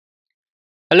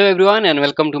Hello everyone and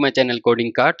welcome to my channel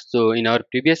Coding Cart. So in our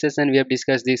previous session we have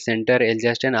discussed the center,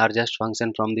 ljust and rjust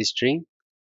function from the string.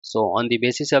 So on the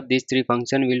basis of these three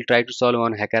functions we will try to solve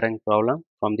one HackerRank problem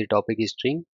from the topic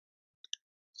string.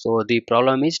 So the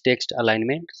problem is text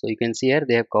alignment. So you can see here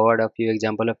they have covered a few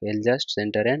example of ljust,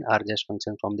 center and rjust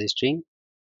function from the string.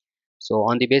 So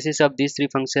on the basis of these three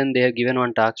functions they have given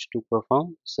one task to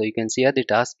perform. So you can see here the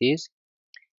task is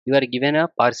you are given a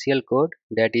partial code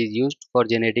that is used for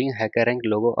generating HackerRank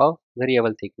logo of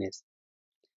variable thickness.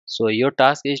 So your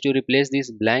task is to replace this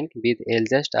blank with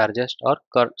ljust, rjust or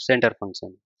center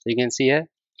function. So you can see here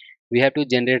we have to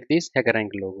generate this HackerRank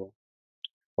logo.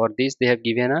 For this they have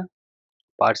given a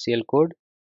partial code.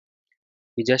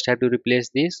 We just have to replace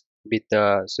this with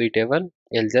the suitable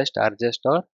ljust, rjust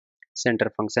or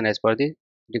center function as per the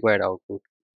required output.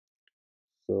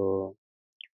 So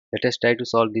let us try to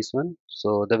solve this one.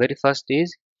 So the very first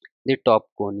is the top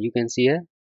cone. You can see here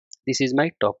this is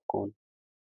my top cone.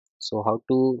 So how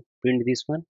to print this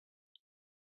one?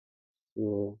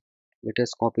 So let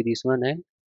us copy this one and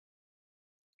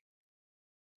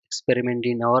experiment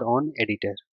in our own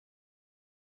editor.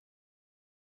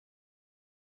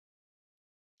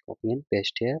 Copy and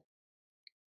paste here.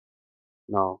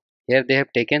 Now here they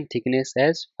have taken thickness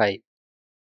as 5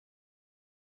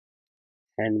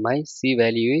 and my C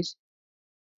value is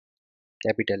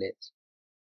capital H.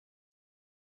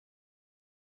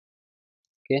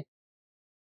 Okay.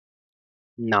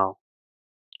 Now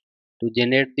to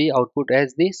generate the output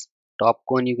as this top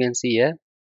cone, you can see here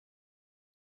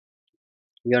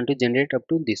we want to generate up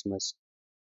to this much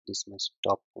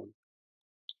top cone.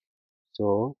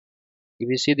 So if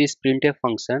you see this printf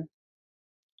function,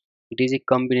 it is a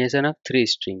combination of three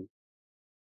strings.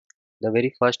 The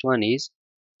very first one is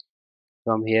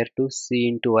from here to C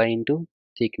into Y into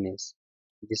thickness.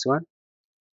 This one,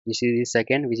 this is the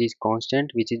second, which is constant,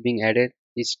 which is being added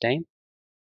each time,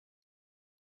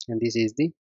 and this is the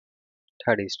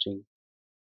third string.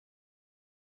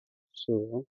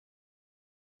 So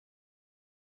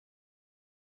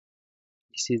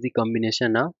this is the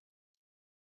combination of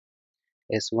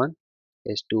S1,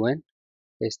 S2 and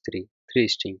S3, three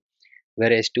string,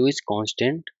 where S2 is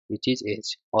constant, which is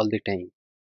H all the time.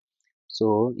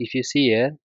 So if you see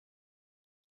here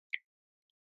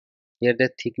the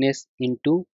thickness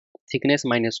into thickness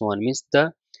minus 1 means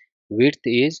the width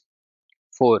is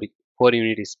 4 4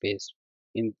 unit space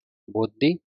in both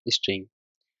the string,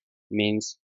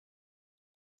 means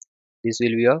this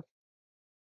will be of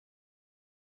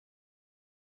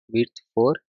width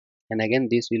 4 and again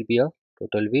this will be of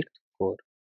total width 4.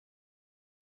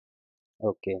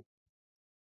 Okay.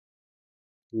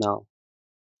 Now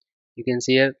you can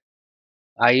see here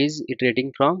I is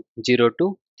iterating from 0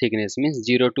 to thickness, means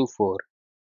 0 to 4,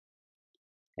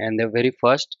 and the very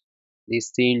first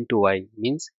is C into Y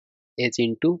means H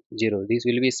into 0. This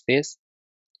will be space.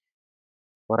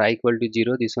 For I equal to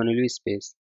 0, this one will be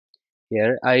space.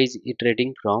 Here I is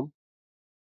iterating from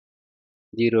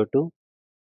 0 to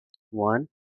 1,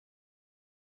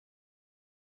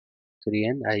 3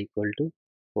 and I equal to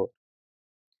 4.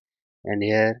 And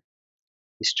here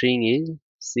string is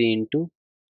C into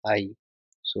I.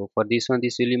 So for this one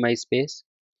this will be my space.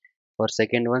 For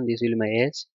second one this will be my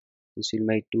H. This will be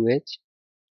my 2H.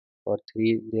 For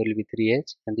 3 there will be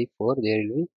 3H and the 4 there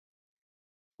will be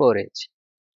 4H.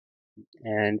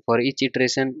 And for each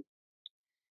iteration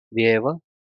we have a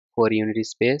 4 unit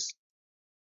space.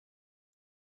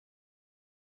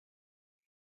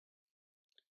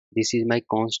 This is my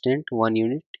constant 1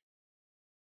 unit.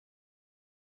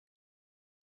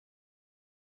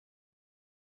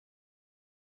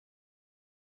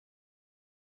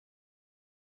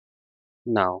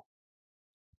 Now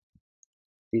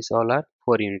these all are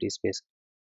 4 unit space.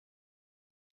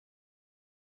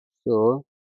 So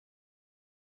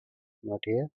not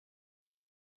here.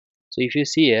 So if you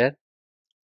see here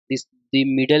this the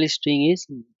middle string is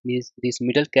this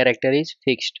middle character is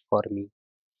fixed for me.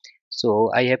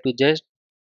 So I have to just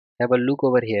have a look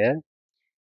over here.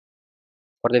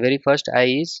 For the very first I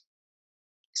is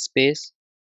space,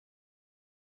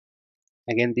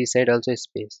 again this side also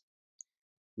space.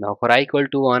 Now for I equal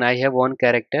to 1 I have one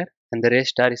character and the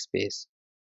rest are space,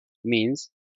 means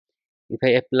if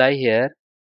I apply here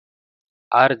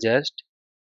r just,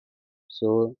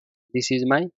 so this is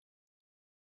my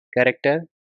character.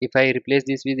 If I replace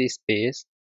this with a space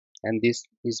and this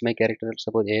is my character,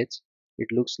 suppose h, it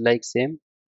looks like same.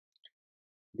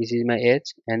 This is my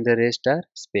h and the rest are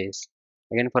space.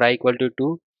 Again for I equal to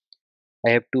 2 I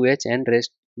have 2h and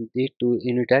rest the 2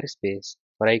 unit are space.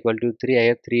 For I equal to 3 I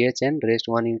have 3h and rest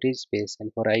 1 unit is space,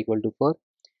 and for I equal to 4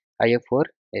 I have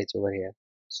 4h over here.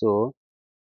 So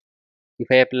if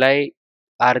I apply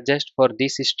rjust for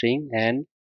this string and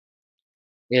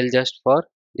ljust for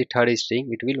the third string,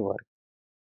 it will work.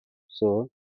 So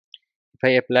if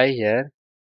I apply here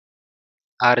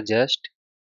rjust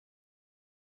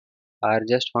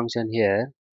function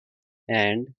here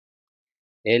and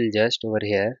ljust over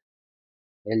here,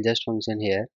 ljust function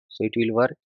here, so it will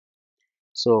work.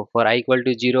 So for I equal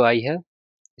to 0 I have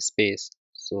space,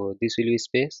 so this will be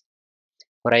space.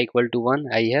 For I equal to 1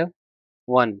 I have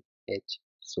 1 h,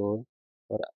 so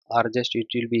for rjust it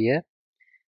will be here,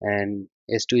 and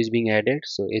s2 is being added,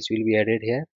 so h will be added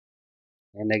here,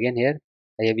 and again here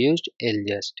I have used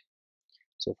ljust.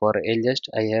 So for ljust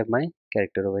I have my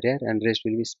character over here and rest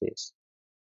will be space.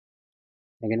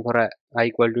 Again for I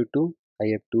equal to 2 I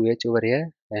have 2h over here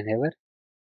and have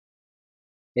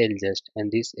ljust,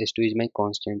 and this s2 is my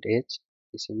constant h,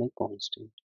 this is my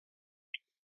constant.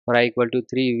 For I equal to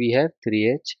 3 we have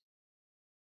 3h,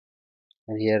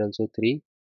 and here also 3.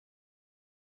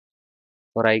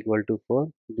 For I equal to 4,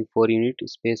 the 4 unit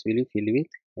space will be filled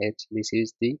with h, this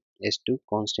is the s2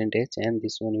 constant h, and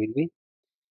this one will be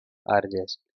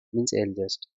rjust, means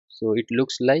ljust. So it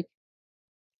looks like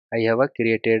I have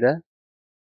created a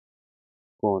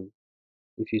cone.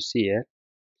 If you see here,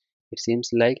 it seems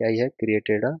like I have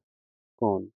created a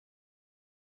cone.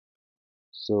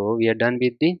 So we are done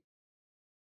with the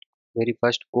very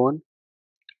first cone.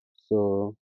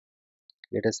 So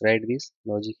let us write this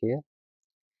logic here.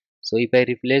 So if I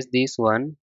replace this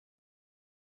one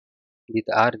with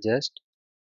rjust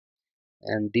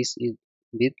and this is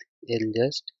with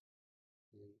ljust,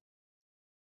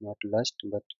 not lust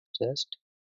but just,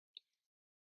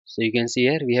 so you can see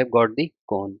here we have got the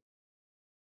cone.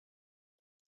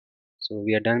 So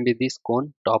we are done with this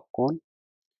cone, top cone.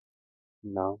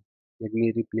 Now let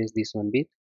me replace this one with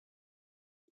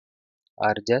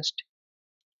rjust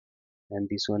and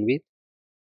this one with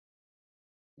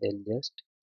ljust,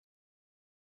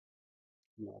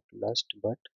 not lust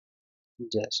but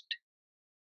just.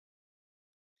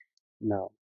 Now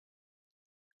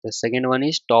the second one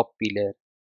is top pillar,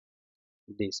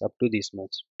 this up to this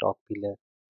much top pillar.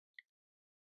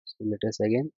 So let us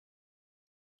again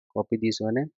copy this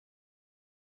one and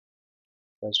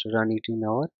first run it in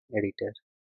our editor.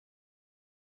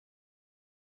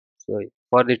 So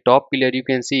for the top pillar you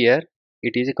can see here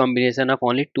it is a combination of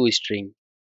only two string,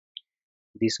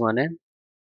 this one and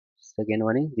second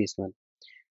one is this one.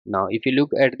 Now if you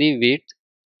look at the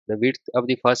width of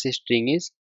the first string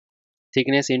is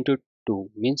thickness into 2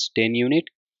 means 10 unit,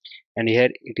 and here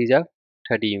it is a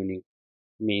 30 unit,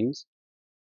 means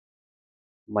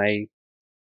my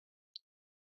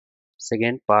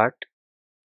second part,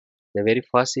 the very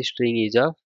first string is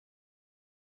of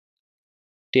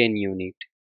 10 unit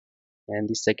and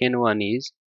the second one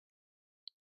is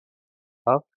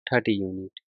of 30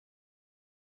 unit,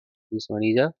 this one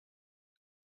is a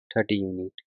 30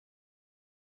 unit.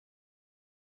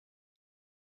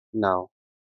 Now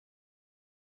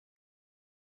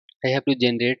I have to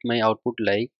generate my output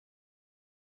like,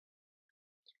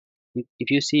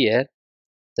 if you see here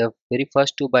the very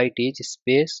first 2 byte is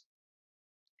space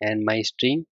and my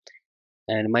string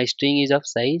is of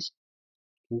size,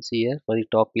 you can see here for the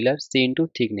top pillar c into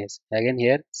thickness, again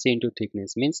here c into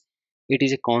thickness, means it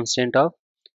is a constant of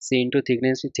c into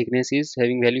thickness. Thickness is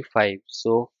having value 5,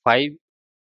 so 5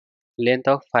 length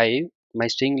of 5, my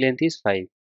string length is 5.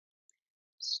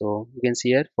 So you can see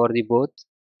here for the both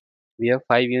we have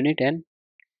 5 unit and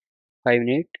 5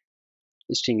 unit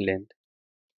string length.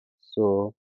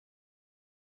 So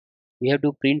we have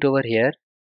to print over here.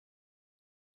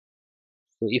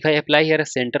 So if I apply here a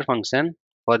center function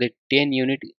for the 10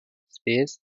 unit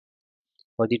space,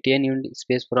 for the 10 unit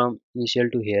space from initial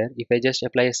to here, if I just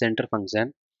apply a center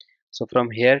function, so from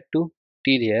here to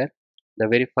till here the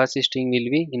very first string will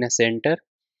be in a center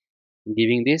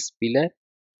giving this pillar,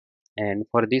 and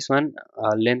for this one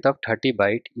length of 30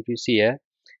 byte, if you see here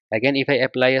again if I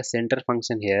apply a center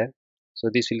function here, so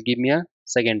this will give me a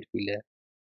second pillar.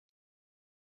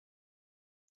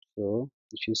 So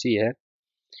if you see here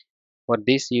for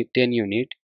this 10 unit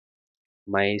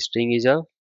my string is of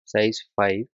size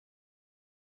 5.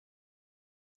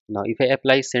 Now if I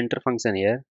apply center function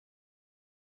here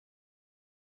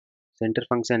and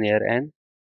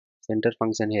center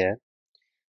function here,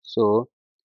 so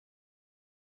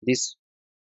this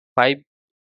 5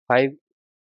 5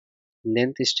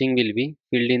 length string will be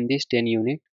filled in this 10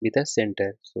 unit with a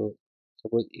center. So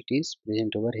suppose it is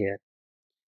present over here,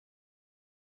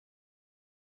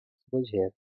 suppose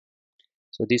here,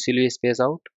 so this will be space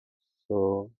out.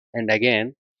 So and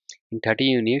again in 30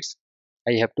 units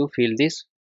I have to fill this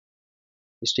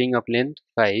string of length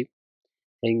 5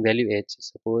 having value h,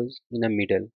 suppose in a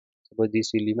middle, suppose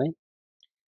this will be my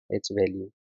h value.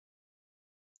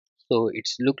 So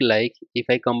it's look like if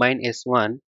I combine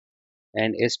s1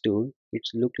 and s2,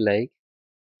 it's look like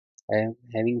I am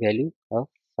having value of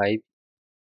 5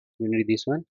 unit this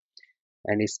one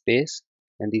and a space,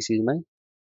 and this is my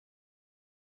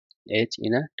h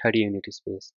in a 30 unit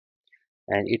space,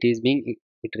 and it is being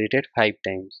iterated 5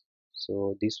 times.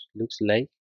 So this looks like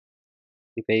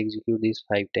if I execute this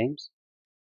 5 times,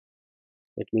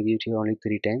 let me give it here only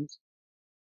 3 times,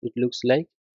 it looks like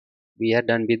we are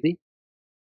done with the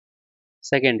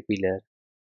second pillar.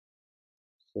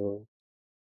 So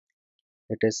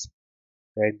let us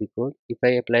write the code. If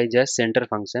I apply just center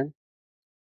function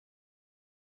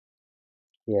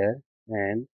here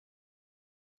and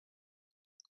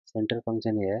center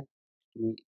function here, let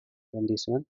me run this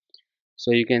one.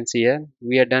 So you can see here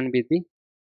we are done with the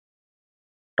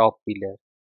top pillar.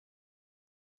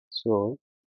 So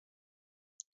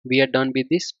we are done with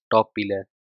this top pillar.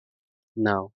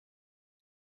 Now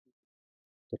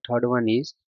the third one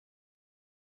is,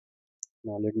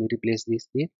 now let me replace this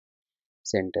with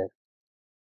center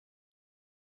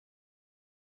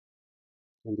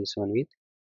and this one with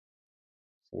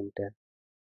center.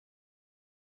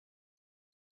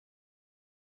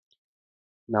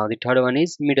 Now the third one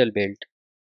is middle belt,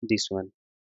 this one,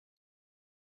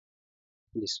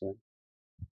 this one.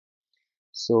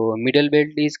 So middle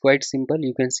belt is quite simple,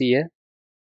 you can see here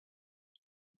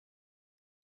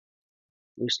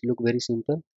it's look very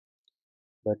simple,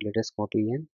 but let us copy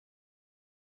and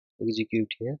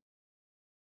execute here.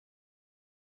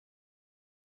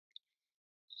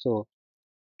 So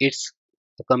it's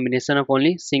a combination of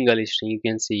only single string, you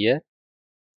can see here,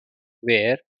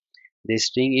 where the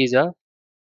string is a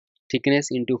thickness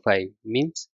into 5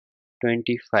 means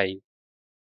 25.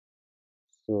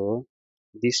 So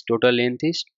this total length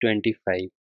is 25.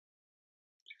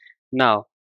 Now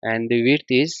and the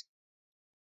width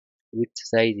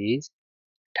size is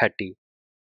 30.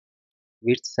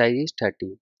 Width size is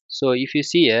 30. So if you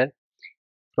see here,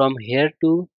 from here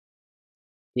to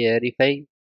here, if I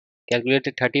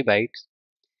calculate 30 bytes,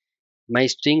 my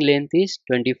string length is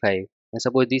 25. And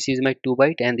suppose this is my 2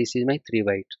 byte and this is my 3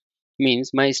 byte,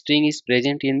 means my string is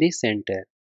present in the center.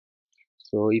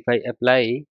 So if I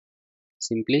apply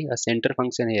simply a center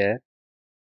function here,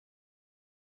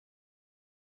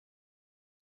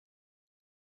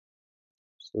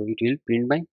 so it will print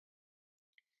my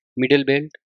middle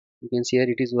belt. You can see here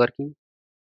it is working.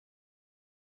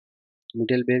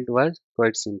 Middle belt was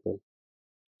quite simple.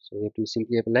 So we have to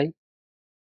simply apply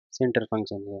center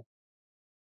function here.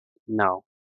 Now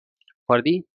for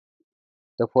the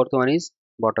fourth one is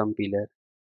bottom pillar,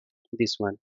 this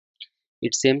one.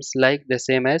 It seems like the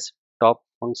same as top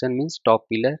function, means top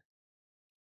pillar,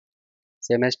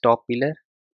 same as top pillar.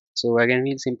 So again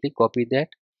we'll simply copy that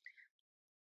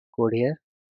code here,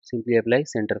 simply apply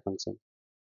center function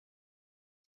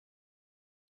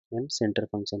and center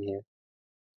function here.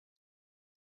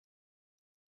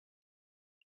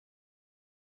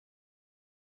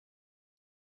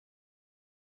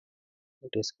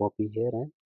 Let us copy here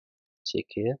and check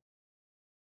here.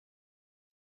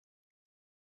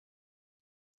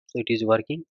 So it is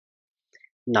working.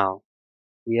 Now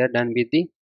we are done with the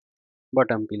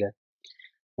bottom pillar.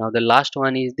 Now the last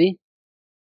one is the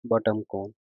bottom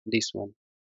cone, this one.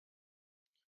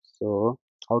 So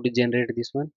how to generate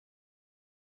this one?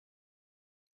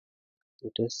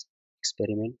 Let us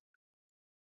experiment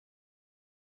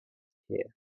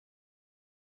here.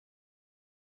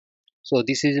 So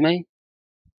this is my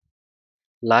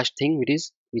last thing,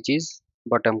 which is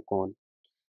bottom cone.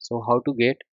 So how to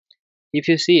get? If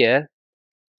you see here,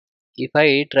 if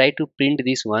I try to print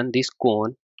this one, this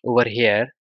cone over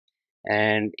here,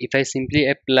 and if I simply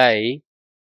apply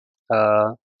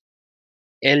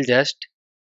ljust,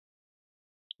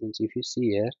 means if you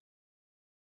see here,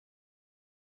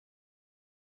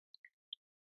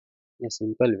 in a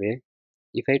simple way,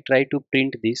 if I try to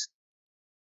print this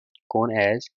cone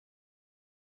as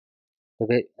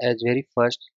as very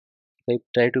first, if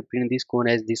I try to print this cone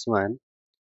as this one,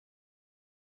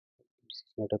 this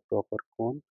is not a proper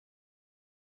cone.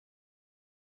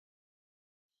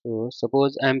 So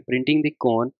suppose I am printing the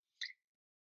cone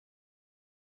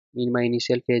in my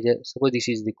initial phase. Suppose this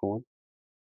is the cone.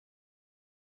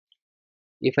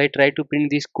 If I try to print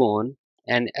this cone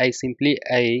and I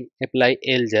apply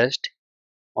ljust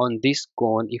on this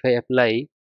cone, if I apply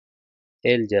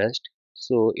ljust,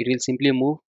 so it will simply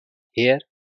move here.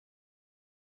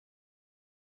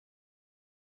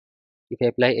 If I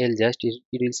apply ljust, it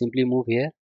will simply move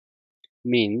here.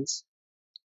 Means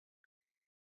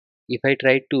if I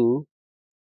try to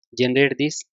generate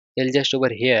this ljust over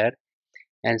here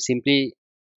and simply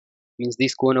means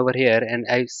this cone over here, and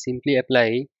I simply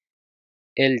apply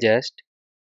ljust,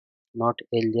 not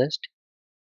ljust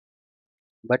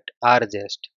but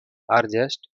rjust.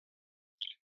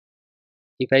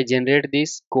 If I generate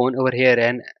this cone over here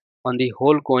and on the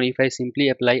whole cone if I simply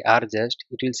apply rjust,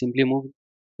 it will simply move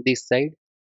this side.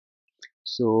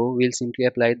 So we'll simply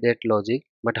apply that logic,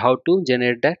 but how to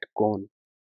generate that cone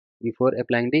before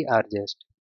applying the rjust?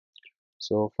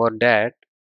 So for that,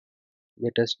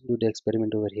 let us do the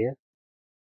experiment over here.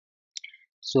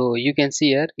 So you can see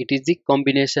here it is the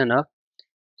combination of,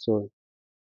 so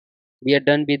we are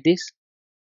done with this.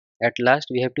 At last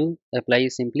we have to apply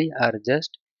simply rjust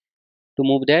to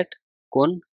move that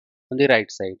cone on the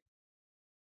right side.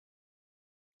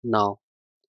 Now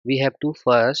we have to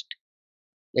first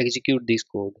execute this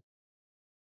code,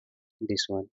 this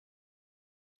one.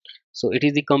 So it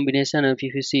is the combination of,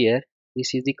 if you see here,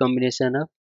 this is the combination of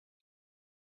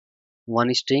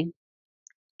one string,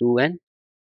 2 and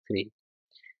 3.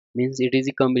 Means it is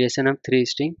the combination of 3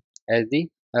 string as the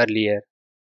earlier,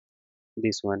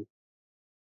 this one.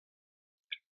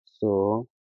 So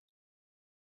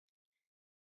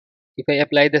if I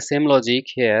apply the same logic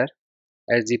here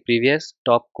as the previous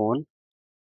top cone,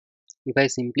 if I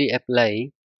simply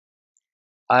apply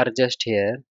rjust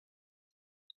here,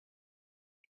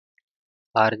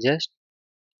 rjust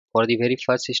for the very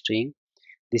first string,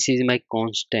 this is my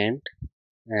constant,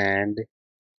 and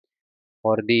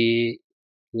for the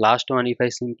last one if I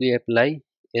simply apply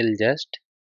ljust,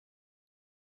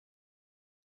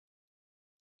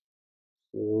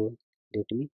 so let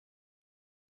me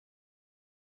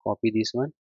copy this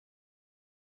one.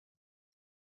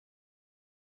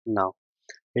 Now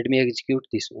let me execute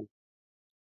this one.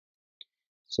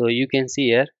 So you can see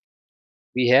here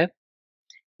we have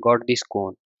got this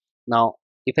cone. Now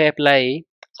if I apply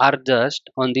rjust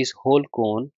on this whole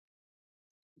cone,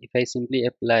 if I simply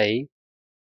apply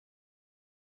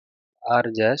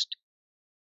rjust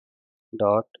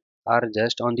dot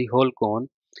rjust on the whole cone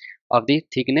of the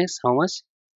thickness, how much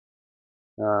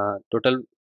total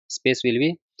space will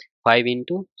be 5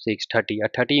 into 6, 30. A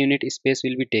 30 unit space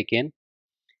will be taken,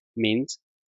 means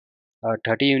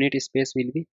 30 unit space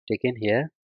will be taken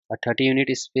here, a 30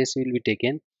 unit space will be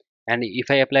taken, and if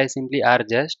I apply simply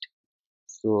rjust,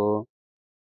 so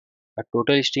a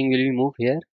total string will be moved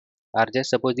here. Rjust,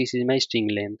 suppose this is my string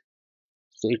length,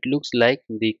 so it looks like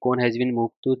the cone has been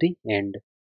moved to the end.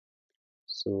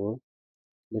 So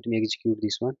let me execute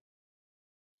this one.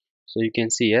 So you can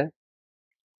see here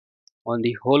on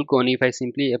the whole cone if I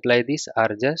simply apply this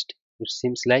rjust, it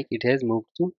seems like it has moved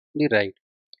to the right.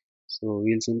 So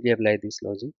we'll simply apply this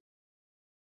logic.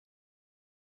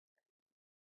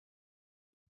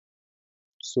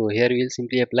 So here we'll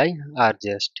simply apply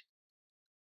rjust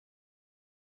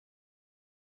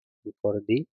for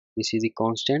the, this is the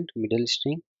constant middle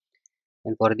string,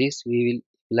 and for this we will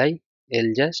apply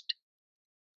ljust,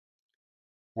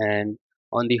 and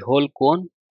on the whole cone,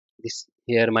 this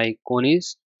here my cone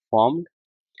is formed,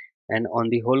 and on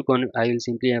the whole cone I will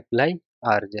simply apply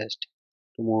rjust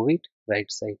to move it right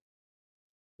side.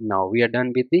 Now we are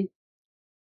done with the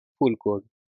full code.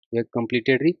 We have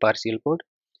completed the partial code.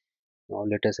 Now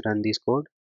let us run this code.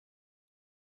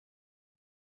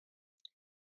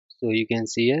 So you can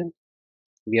see here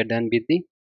we are done with the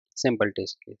sample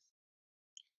test case.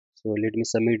 So let me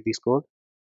submit this code.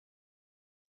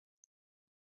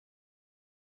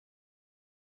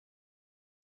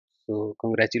 So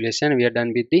congratulations, we are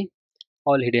done with the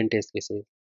all hidden test cases.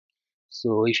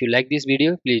 So if you like this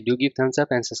video, please do give thumbs up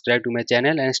and subscribe to my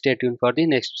channel and stay tuned for the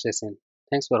next session.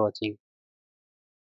 Thanks for watching.